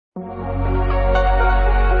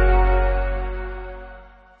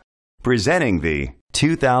Presenting the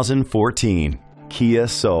 2014 Kia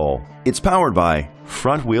Soul. It's powered by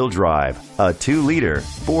front-wheel drive, a 2-liter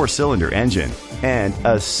 4-cylinder engine, and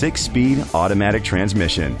a 6-speed automatic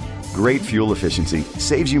transmission. Great fuel efficiency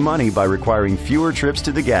saves you money by requiring fewer trips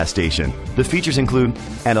to the gas station. The features include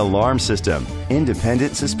an alarm system,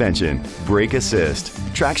 independent suspension, brake assist,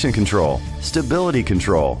 traction control, stability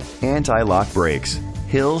control, anti-lock brakes,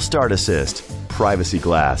 hill start assist, privacy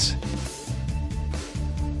glass.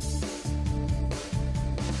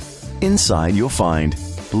 Inside you'll find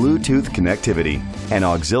Bluetooth connectivity, an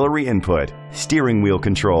auxiliary input, steering wheel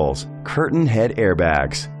controls, curtain head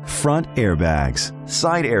airbags, front airbags,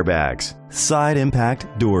 side impact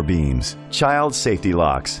door beams, child safety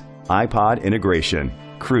locks, iPod integration,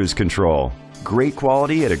 cruise control. Great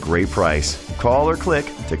quality at a great price. Call or click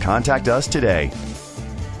to contact us today.